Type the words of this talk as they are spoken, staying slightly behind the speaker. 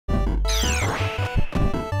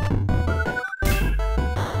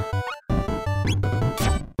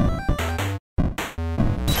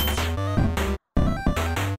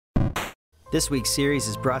This week's series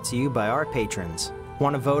is brought to you by our patrons.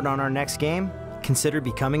 Want to vote on our next game? Consider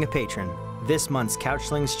becoming a patron. This month's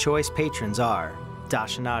Couchling's Choice patrons are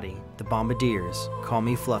Dashanati, The Bombardiers, Call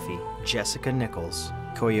Me Fluffy, Jessica Nichols,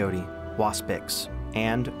 Coyote, Waspix,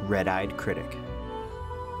 and Red-Eyed Critic.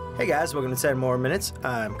 Hey guys, welcome to 10 More Minutes.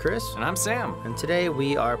 I'm Chris. And I'm Sam. And today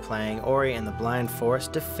we are playing Ori and the Blind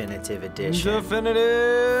Forest Definitive Edition.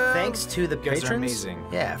 Definitive! Thanks to the patrons. You guys are amazing.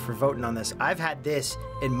 Yeah, for voting on this. I've had this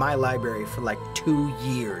in my library for like 2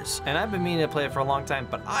 years. And I've been meaning to play it for a long time,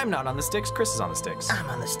 but I'm not on the sticks. Chris is on the sticks. I'm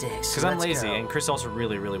on the sticks. Because I'm lazy, and Chris also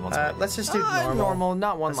really wants to. Let's just do normal. Normal,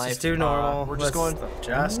 not one Let's life. Just do normal. We're just going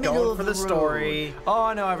for the story. Oh,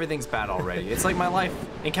 I know everything's bad already. It's like my life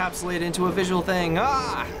encapsulated into a visual thing.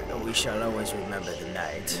 Ah! We shall always remember the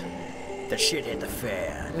night. The shit hit the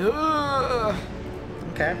fan.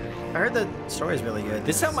 Okay. I heard the story's really good.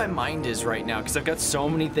 This is how my mind is right now, because I've got so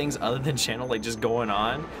many things other than channel like just going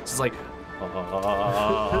on. So it's like,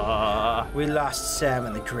 we lost Sam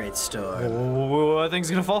in the great storm. I think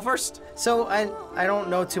it's gonna fall first. So I don't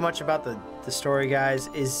know too much about the story, guys.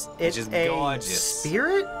 Is it just a gorgeous.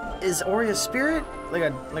 Spirit? Is Ori a spirit? Like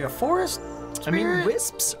a forest spirit? I mean,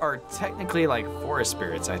 wisps are technically like forest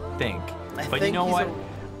spirits, I think. But you know what?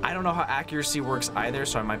 I don't know how accuracy works either,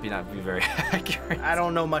 so I might not be very accurate. I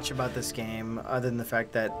don't know much about this game other than the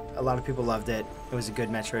fact that a lot of people loved it. It was a good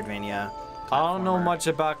Metroidvania. I don't know much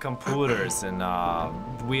about computers and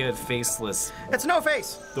weird faceless. It's no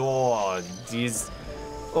face. Oh, these.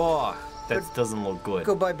 Oh, that doesn't look good.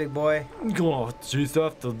 Goodbye, big boy. Oh, just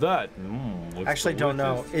after that. Actually, don't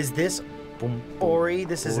know. Is this Ori?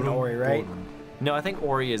 This isn't Ori, right? No, I think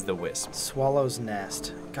Ori is the wisp. Swallow's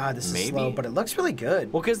Nest. God, this is slow, but it looks really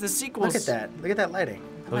good. Well, because the sequels. Look at that. Look at that lighting.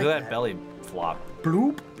 Look at that belly flop.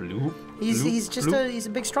 Bloop. Bloop. He's just he's a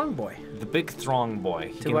big strong boy. The big strong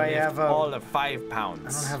boy. He Do I have all of 5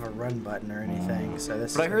 pounds? I don't have a run button or anything, so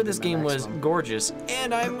this. But I heard this game was gorgeous,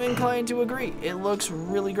 and I'm inclined to agree. It looks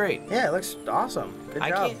really great. Yeah, it looks awesome. Good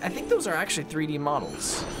job. I think those are actually 3D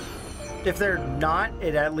models. If they're not,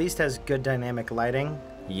 it at least has good dynamic lighting.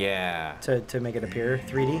 Yeah. To make it appear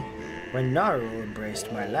 3D. When Naru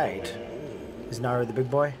embraced my light. Is Naru the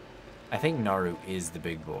big boy? I think Naru is the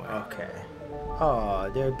big boy. Okay.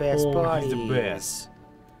 Oh, they're best buddies. He's the best.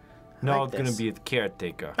 Now it's gonna be the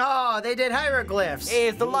caretaker. Oh, they did hieroglyphs. Hey,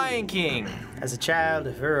 it's the Lion King. As a child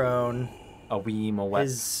of her own. A wee moet.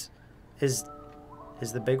 Is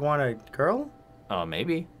the big one a girl? Oh,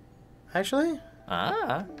 maybe. Actually?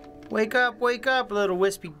 Ah. Wake up, little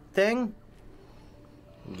wispy thing.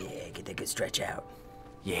 Yeah, get that good stretch out.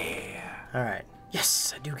 Yeah. All right.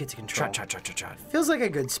 Yes, I do get to control. Trot. Feels like a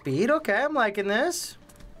good speed. Okay, I'm liking this.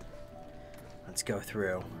 Let's go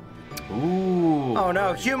through. Ooh. Oh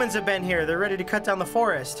no, humans have been here. They're ready to cut down the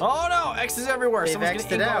forest. Oh no, X's everywhere. They've Someone's X'd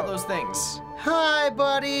gonna it ink all out. those things. Hi,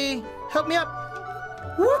 buddy. Help me up.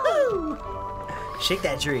 Woohoo! Shake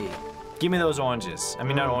that tree. Give me those oranges. I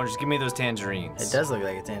mean, not oranges. Give me those tangerines. It does look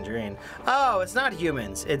like a tangerine. Oh, it's not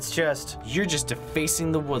humans. It's just... You're just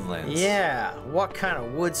defacing the woodlands. Yeah. What kind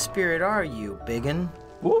of wood spirit are you, biggin?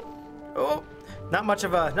 Whoop. Oh, not much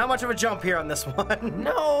of a jump here on this one.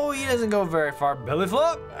 No, he doesn't go very far. Belly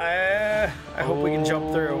flop. I hope we can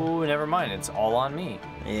jump through. Oh, never mind. It's all on me.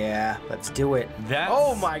 Yeah, let's do it. That's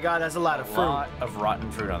oh my God, that's a lot of fruit. A lot of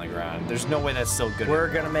rotten fruit on the ground. There's no way that's still good.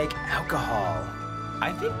 We're gonna make alcohol.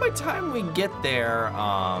 I think by the time we get there,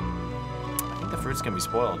 I think the fruit's gonna be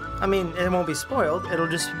spoiled. I mean, it won't be spoiled. It'll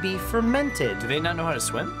just be fermented. Do they not know how to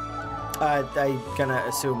swim? I'm gonna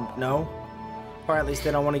assume no. Or at least they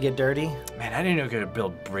don't want to get dirty. Man, I didn't know you could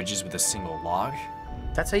build bridges with a single log.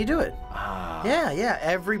 That's how you do it. Ah. Yeah.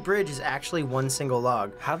 Every bridge is actually one single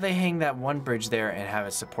log. How'd they hang that one bridge there and have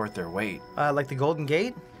it support their weight? Like the Golden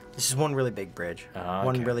Gate? This is one really big bridge. Okay.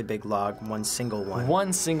 One really big log, one single one.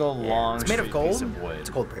 One single long It's made of gold. piece of wood. It's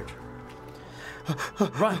a gold bridge.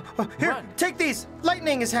 Run! Here, run. take these!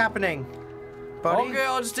 Lightning is happening! Buddy, Okay,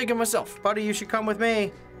 I'll just take it myself. buddy, you should come with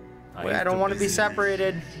me. I don't want to be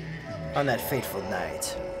separated on that fateful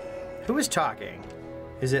night. Who is talking?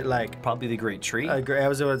 Is it like... Probably the great tree. I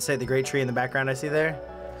was about to say the great tree in the background I see there.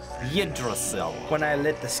 Yggdrasil. When I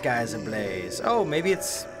lit the skies ablaze. Oh, maybe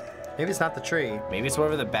it's not the tree. Maybe it's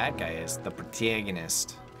whatever the bad guy is, the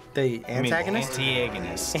protagonist. The antagonist?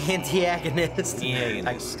 Antagonist.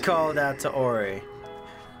 Antagonist. I called out to Ori.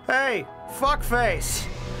 Hey, fuckface!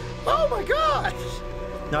 Oh my God!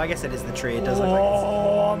 No, I guess it is the tree. It does look like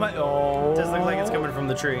it's... It does look like it's coming from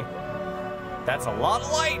the tree. That's a lot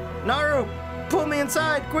of light! Naru, pull me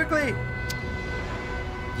inside, quickly!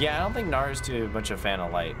 Yeah, I don't think Naru's too much a fan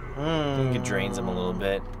of light. I think it drains him a little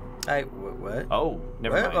bit. What? Oh,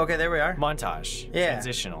 never mind. Okay, there we are. Montage. Yeah.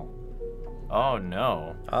 Transitional. Oh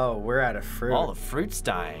no. Oh, we're out of fruit. All the fruit's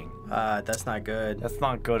dying. That's not good. That's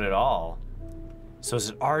not good at all. So is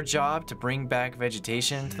it our job to bring back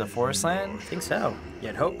vegetation to the forest land? I think so.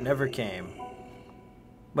 Yet hope never came.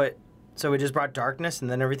 But, so we just brought darkness and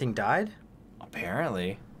then everything died?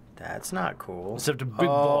 Apparently. That's not cool. Except a big boy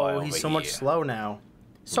Oh, over he's so much here. slow now.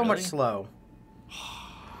 So much Really? slow.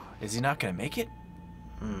 Is he not gonna make it?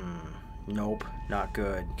 Nope, not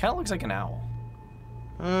good. Kind of looks like an owl.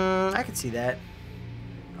 I can see that.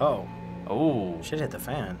 Oh, Oh, shit hit the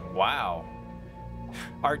fan. wow.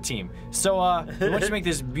 Art team. So, we want you to make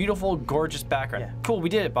this beautiful, gorgeous background. Yeah. Cool, we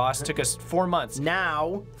did it, boss. Took us 4 months.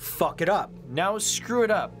 Now, fuck it up. Now screw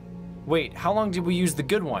it up. Wait, how long did we use the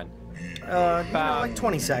good one? Like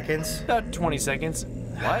 20 seconds. About 20 seconds.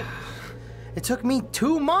 What? It took me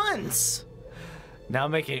 2 months. Now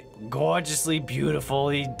make it gorgeously,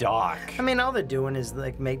 beautifully dark. I mean, all they're doing is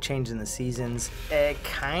like make change in the seasons.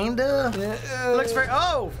 Kinda. It looks very.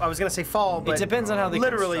 Oh, I was gonna say fall, but It depends on how they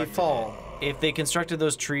literally construct fall. If they constructed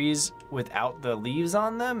those trees without the leaves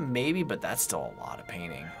on them, maybe, but that's still a lot of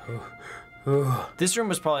painting. This room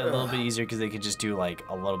was probably a little bit easier because they could just do like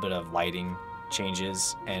a little bit of lighting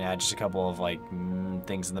changes and add just a couple of like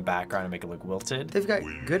things in the background and make it look wilted. They've got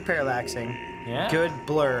good parallaxing, Yeah. good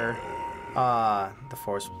blur. The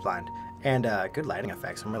forest was blind, and good lighting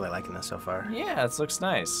effects. I'm really liking this so far. Yeah, this looks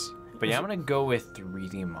nice. But yeah, I'm gonna go with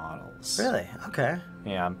 3D models. Really? Okay.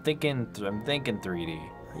 Yeah, I'm thinking 3D.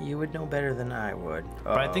 You would know better than I would.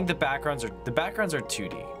 But I think the backgrounds are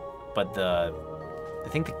 2D, but I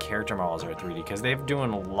think the character models are 3D because they're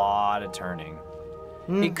doing a lot of turning.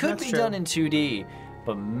 It could that's be true. done in 2D,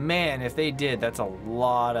 but man, if they did, that's a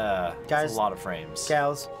lot of Guys, frames.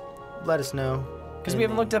 gals, let us know. Because we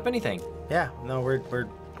haven't looked up anything. Yeah, no, we're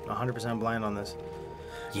 100% blind on this.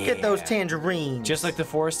 Yeah. Get those tangerines. Just like the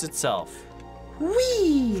forest itself.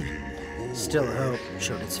 Whee! Still hope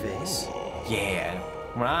showed its face. Yeah.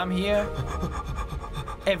 When I'm here,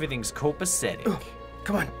 everything's copacetic.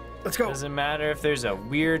 Come on, let's go. Doesn't matter if there's a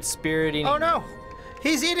weird spirit eating Oh no!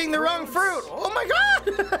 He's eating the wrong fruit! Oh my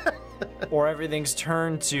god! or everything's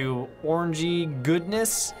turned to orangey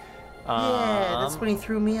goodness. Yeah, that's when he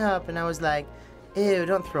threw me up, and I was like, ew,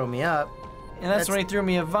 don't throw me up. And that's when he threw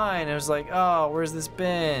me a vine. It was like, oh, where's this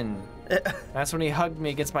been? That's when he hugged me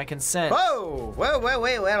against my consent. Whoa! Whoa,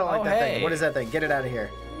 wait, I don't like Oh, that hey. thing. What is that thing? Get it out of here.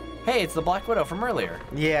 Hey, it's the Black Widow from earlier.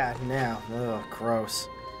 Yeah, now. Ugh, gross.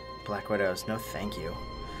 Black Widows, no thank you.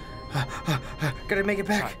 Gotta make it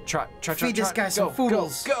back. Try. Feed this guy some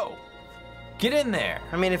foodles. Go. Get in there.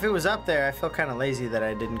 I mean, if it was up there, I feel kind of lazy that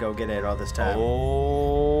I didn't go get it all this time.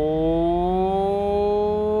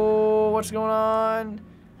 Oh, what's going on?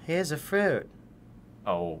 Here's a fruit,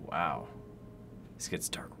 Oh, wow. This gets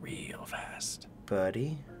dark real fast.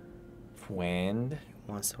 buddy. Wind.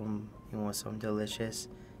 You want some delicious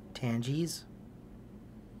tangies?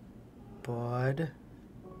 Bud.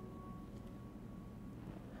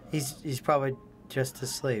 He's probably just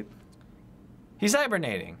asleep. He's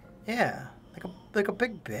hibernating. Yeah, like a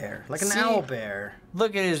big bear, like an See? owl bear.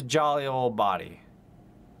 Look at his jolly old body.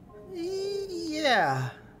 Yeah.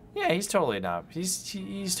 Yeah, he's totally not.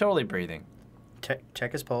 He's totally breathing.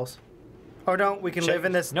 Check his pulse. Oh, don't. We can live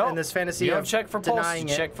in this fantasy You don't of check for pulse, denying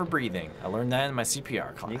you it. check for breathing. I learned that in my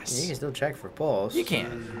CPR You class. can still check for pulse. You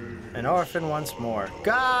can. An orphan once more.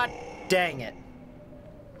 God dang it.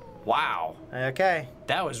 Wow. Okay.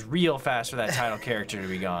 That was real fast for that title character to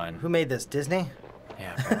be gone. Who made this? Disney?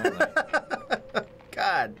 Yeah, apparently.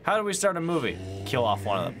 God. How do we start a movie? Kill off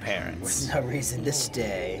one of the parents. No reason to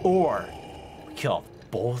stay. Or kill off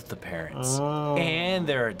both the parents and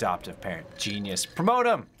their adoptive parent. Genius. Promote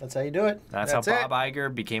them. That's how you do it. That's how Bob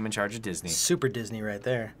Iger became in charge of Disney. Super Disney right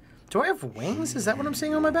there. Do I have wings? Is that what I'm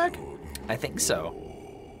seeing on my back? I think so.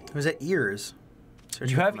 Or is that ears?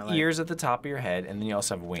 You have ears at the top of your head, and then you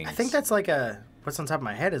also have wings. I think that's like a... What's on top of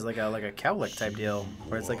my head is like a cowlick type deal,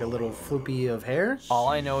 where it's like a little floopy of hair. All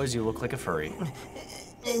I know is you look like a furry.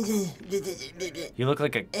 You look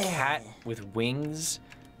like a cat with wings.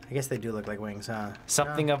 I guess they do look like wings, huh?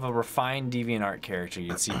 Something of a refined DeviantArt character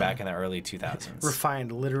you'd see back in the early 2000s.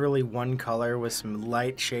 Refined, literally one color with some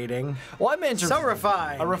light shading. Well, I meant So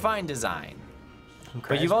refined. a refined design. Okay.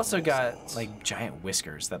 But you've also got like giant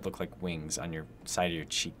whiskers that look like wings on your side of your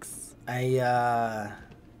cheeks. I'm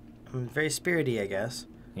very spirity, I guess.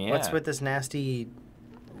 Yeah. What's with this nasty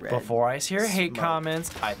red? Before I hear hate smoke?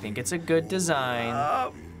 comments, I think it's a good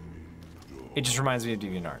design. It just reminds me of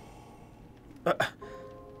DeviantArt.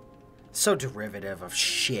 So derivative of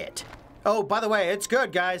shit. Oh, by the way, it's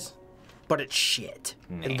good, guys. But it's shit.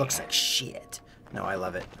 It looks like shit. No, I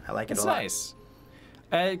love it. I like it It's a lot. nice.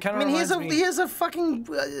 It kind I of mean, reminds me. he is a fucking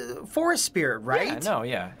forest spirit, right? Yeah, no,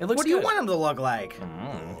 yeah. It looks What do you good. want him to look like?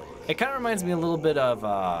 It kind of reminds me a little bit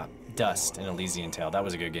of Dust in Elysian Tale. That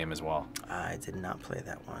was a good game as well. I did not play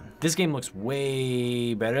that one. This game looks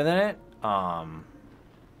way better than it,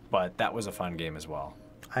 but that was a fun game as well.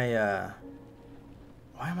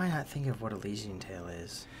 Why am I not thinking of what Elysian Tale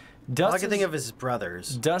is? Dust All I can think of is his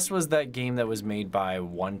brothers. Dust was that game that was made by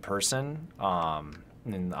one person,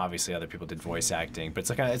 and obviously other people did voice acting. But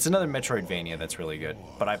it's another Metroidvania that's really good.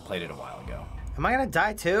 But I played it a while ago. Am I gonna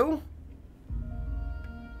die too?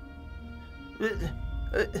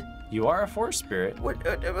 You are a forest spirit. What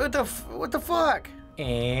the fuck?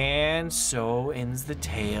 And so ends the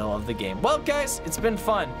tale of the game. Well, guys, it's been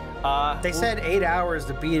fun. They said 8 hours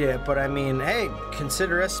to beat it, but I mean, hey,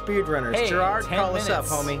 consider us speedrunners. Hey, Gerard, 10 call minutes.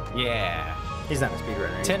 us up, homie. Yeah. He's not a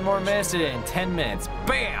speedrunner. he's 10 a more bitch. minutes in 10 minutes.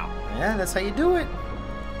 Bam! Yeah, that's how you do it.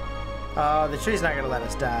 The tree's not gonna let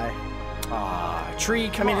us die. Tree,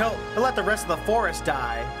 come I mean, on. he'll let the rest of the forest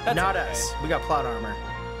die, That's not okay. us. We got plot armor.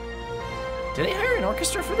 Did they hire an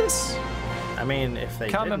orchestra for this? I mean, if they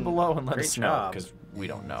Comment didn't, below and let great us know, job. because we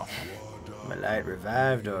don't know. My light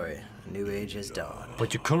revived, or a new age has dawned.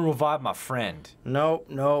 But you couldn't revive my friend. Nope.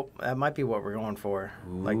 That might be what we're going for.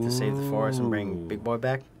 Like to save the forest and bring Big Boy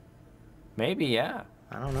back? Maybe, yeah.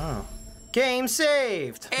 I don't know. Game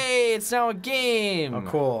saved! Hey, it's now a game. Oh,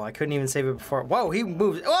 cool. I couldn't even save it before. Whoa, he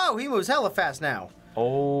moves. Whoa, he moves hella fast now.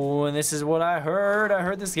 Oh, and this is what I heard. I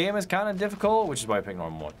heard this game is kind of difficult, which is why I picked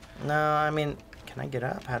normal mode. No, I mean, can I get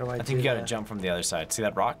up? How do I I do think you got to that? jump from the other side. See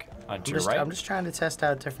that rock onto your right? I'm just trying to test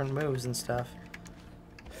out different moves and stuff.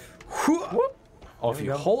 Whoop. Oh, if There we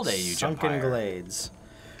you go. hold A, you jump Sunken higher. Glades.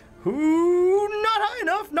 Ooh, not high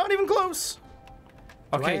enough. Not even close.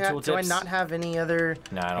 Okay, do I tooltips. not have any other?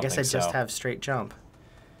 No, I don't guess think I just so. have straight jump.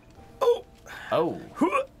 Oh. Oh.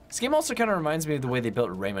 This game also kind of reminds me of the way they built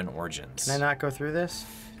Rayman Origins. Can I not go through this?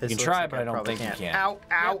 You can try, but I don't think you can. Ow,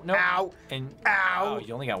 ow, Yep, nope. ow. And Ow. Oh,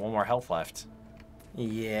 you only got one more health left.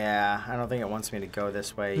 Yeah, I don't think it wants me to go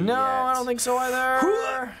this way No, yet. I don't think so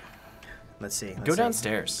either. Let's see. Go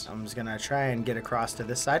downstairs. I'm just gonna try and get across to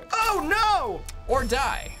this side. Oh no! Or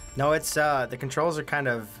die. No, it's the controls are kind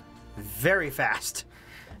of very fast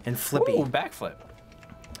and flippy. Ooh, backflip.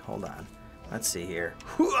 Hold on. Let's see here.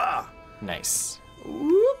 Hooah! Nice.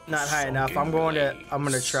 Whoop, not high enough. I'm gonna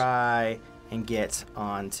Glades. try and get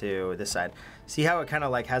onto this side. See how it kind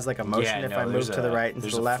of like has like a motion Yeah, if no, I move there's to the a- right and to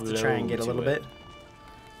there's the a left to try and flow get a little to bit. it.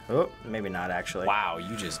 Oh, maybe not actually. Wow,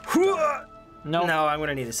 you just. Hooah! No. No, I'm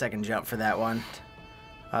gonna need a second jump for that one.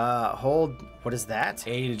 Hold. What is that?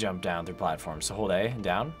 A to jump down through platforms. So hold A and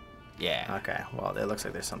down. Yeah. Okay. Well, it looks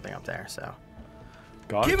like there's something up there. So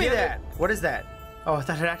Gotta give me get that. it. What is that? Oh, I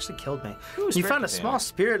thought it actually killed me. Ooh, You spirit found a container. small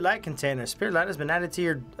spirit light container. Spirit light has been added to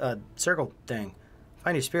your circle thing.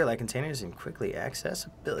 Find your spirit light containers and quickly access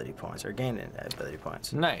ability points or gain ability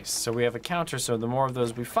points. Nice. So we have a counter. So the more of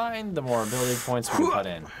those we find, the more ability points we can put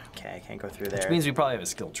in. Okay, I can't go through there. Which means we probably have a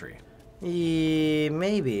skill tree. Yeah,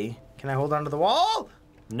 maybe. Can I hold on to the wall?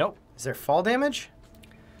 Nope. Is there fall damage?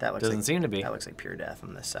 That looks Doesn't like, seem to be. That looks like pure death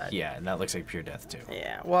on this side. Yeah, and that looks like pure death too.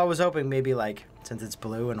 Yeah. Well, I was hoping maybe like since it's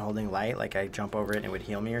blue and holding light, like I jump over it and it would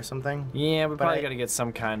heal me or something. Yeah, we But probably I- got to get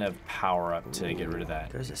some kind of power up to get rid of that.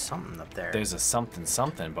 There's a something up there. There's a something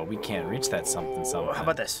something, but we can't reach that something something. How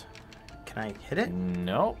about this? Can I hit it?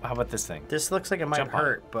 Nope. How about this thing? This looks like it might Jump on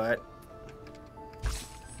hurt, but.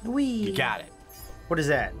 Whee! You got it. What is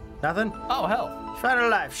that? Nothing? Oh, hell. Find a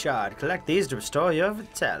life shard. Collect these to restore your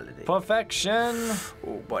vitality. Perfection.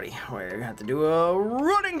 Oh, buddy, we're gonna have to do a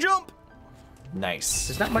running jump. Nice.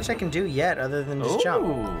 There's not much I can do yet other than just jump.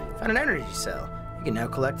 Ooh. Find an energy cell. You can now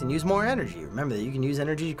collect and use more energy. Remember that you can use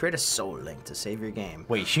energy to create a soul link to save your game.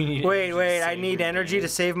 Wait, you need. Wait, energy to I save need your energy game. to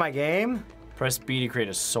save my game? Press B to create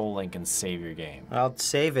a soul link and save your game. I'll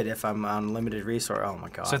save it if I'm on limited resource. Oh my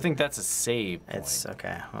god. So I think that's a save point. It's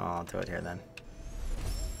okay. Well, I'll do it here then.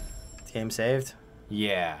 Game saved?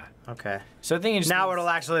 Yeah. Okay. So I think it just Now needs- it'll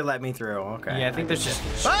actually let me through. Okay. Yeah, I think there's just.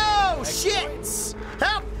 Oh, shit! Points.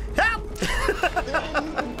 Help!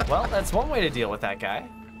 Help! Well, that's one way to deal with that guy.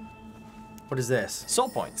 What is this? Soul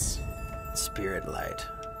points. Spirit light.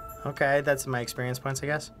 Okay, that's my experience points, I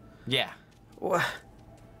guess. Yeah. Wha-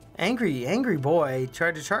 Angry boy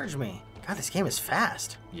tried to charge me. God, this game is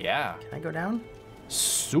fast. Yeah. Can I go down?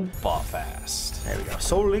 Super fast. There we go.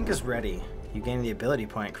 Soul Link is ready. You gain the ability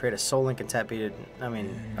point. Create a Soul Link and tap it.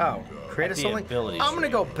 Create a The Soul Link. ability I'm gonna tree.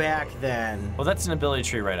 go back then. Well, that's an ability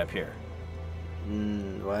tree right up here.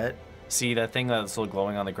 What? See that thing that's still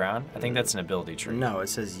glowing on the ground? I think that's an ability tree. No, it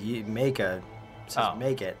says you make a. It says Oh.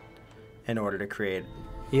 make it in order to create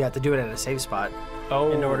You have to do it at a safe spot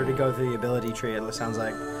in order to go through the ability tree, it sounds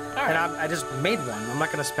like. And I just made one. I'm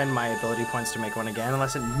not going to spend my ability points to make one again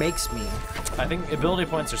unless it makes me. I think ability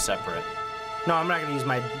points are separate. No, I'm not going to use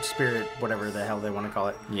my spirit, whatever the hell they want to call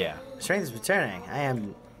it. Yeah. Strength is returning. I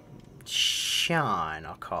am Sean,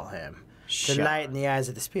 I'll call him. Sean. The light in the eyes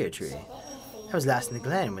of the spirit tree. I was lost in the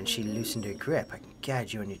glen when she loosened her grip. I can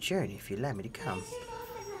guide you on your journey if you allow me to come.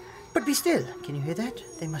 But be still. Can you hear that?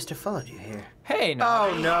 They must have followed you here. Hey, no.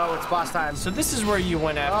 Oh, no, it's boss time. So this is where you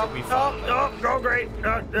went after we found them. Oh, great.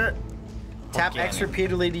 Tap X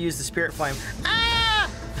repeatedly to use the spirit flame. Ah!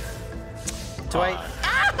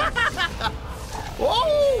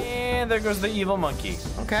 Whoa! And there goes the evil monkey.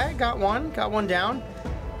 Okay, got one down.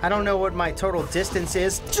 I don't know what my total distance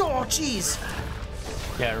is. Oh, jeez.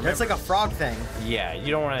 Yeah, remember. That's like a frog thing. Yeah,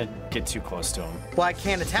 you don't want to get too close to him. Well, I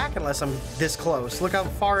can't attack unless I'm this close. Look how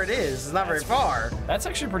far it is. It's not very far. That's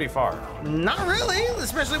actually pretty far. Not really,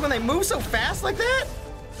 especially when they move so fast like that.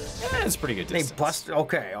 Yeah, it's pretty good distance. They bust.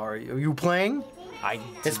 Okay, are you playing?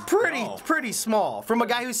 It's pretty small. From a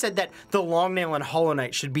guy who said that the long nail and Hollow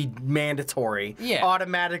Knight should be mandatory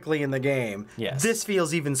automatically in the game. Yes. This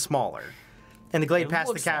feels even smaller. And the glade past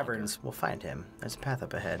the looks caverns. We'll find him. There's a path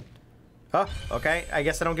up ahead. Oh, okay. I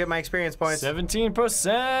guess I don't get my experience points.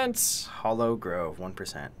 17%. Hollow Grove,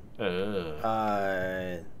 1%.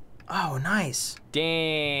 Oh, nice.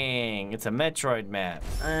 Dang, it's a Metroid map.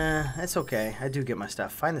 That's okay. I do get my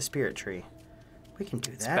stuff. Find the spirit tree. We can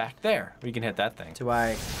do that. It's back there. We can hit that thing. Do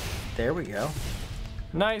I? There we go.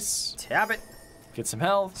 Nice. Tap it. Get some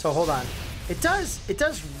health. So hold on. It does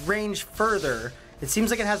range further. It seems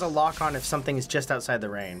like it has a lock on if something is just outside the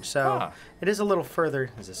range. So it is a little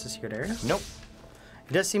further. Is this a secret area? Nope.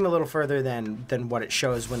 It does seem a little further than what it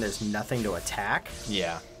shows when there's nothing to attack.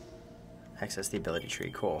 Yeah. Access the ability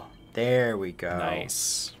tree. Cool. There we go.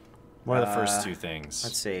 Nice. One of the first two things.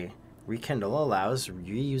 Let's see. Rekindle allows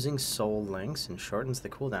reusing soul links and shortens the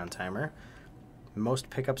cooldown timer.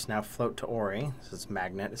 Most pickups now float to Ori. So it's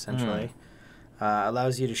magnet, essentially.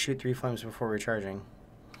 Allows you to shoot 3 flames before recharging.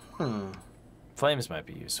 Flames might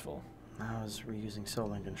be useful. I was reusing soul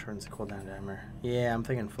link and shortens the cooldown timer. Yeah, I'm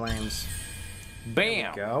thinking flames. Bam! There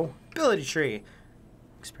we go. Ability tree.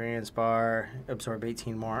 Experience bar. Absorb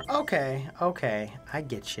 18 more. Okay. I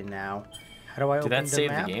get you now. How do I open the map? Did that save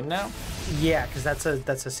the game now? Yeah, because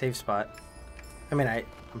that's a safe spot. I mean, I'm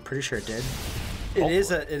pretty sure it did.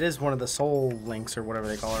 It is one of the soul links or whatever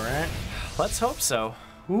they call it, right? Let's hope so.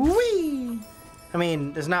 Whee! I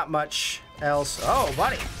mean, there's not much else. Oh,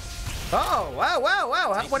 buddy. Oh, wow.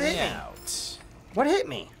 What hit me? What hit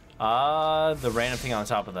me? The random thing on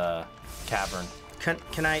top of the cavern.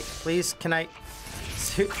 Can I see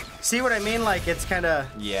what I mean? Like, it's kind of...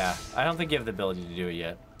 Yeah, I don't think you have the ability to do it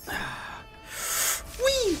yet.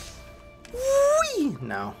 Whee!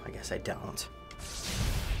 No, I guess I don't.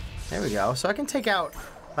 There we go. So I can take out,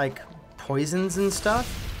 like, poisons and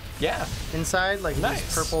stuff. Yeah. Inside, like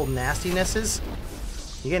these purple nastinesses.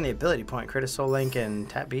 You get the ability point, crit a soul link, and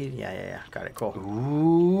tap bead. Yeah. Got it. Cool.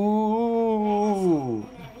 Ooh.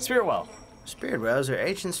 Spirit well. Spirit wells are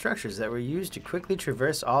ancient structures that were used to quickly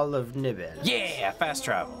traverse all of Nibel. Yeah, fast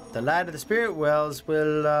travel. The light of the spirit wells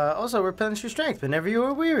will also replenish your strength whenever you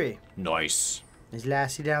are weary. Nice. Is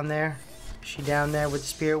Lassie down there? Is she down there with the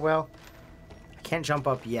spirit well? I can't jump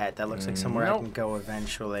up yet. That looks like somewhere I can go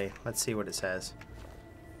eventually. Let's see what it says.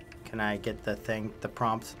 Can I get the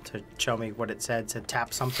prompt to show me what it said to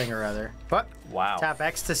tap something or other? What? Wow. Tap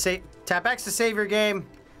X to save your game.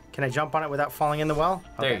 Can I jump on it without falling in the well?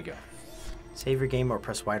 Okay. There you go. Save your game or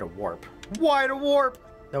press Y to warp. Y to warp!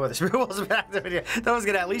 No, the spirit wells have been activated. That was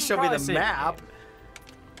gonna at least show me the map.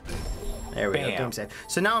 There we go, game save.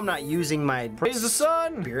 So now I'm not using my Praise the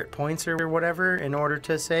sun! Spirit points or whatever in order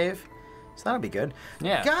to save. So that'll be good.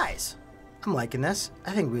 Yeah. Guys, I'm liking this.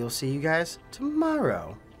 I think we will see you guys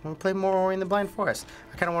tomorrow. We'll play more Ori and the Blind Forest.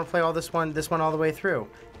 I kind of want to play all this one all the way through,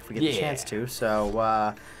 if we get the chance to.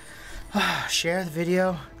 So, share the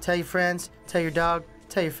video, tell your friends, tell your dog,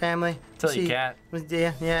 tell your family. Tell your cat.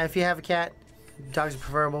 Yeah, if you have a cat, dogs are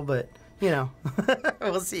preferable, but, you know.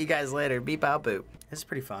 We'll see you guys later. Beep out boop. This is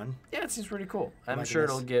pretty fun. Yeah, it seems pretty cool. I'm sure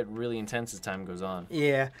it'll get really intense as time goes on.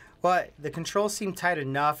 Yeah, but the controls seem tight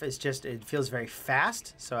enough. It's just, it feels very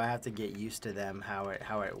fast, so I have to get used to them, how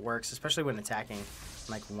it works, especially when attacking,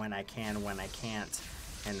 like when I can, when I can't,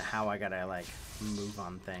 and how I gotta, like, move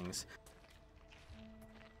on things.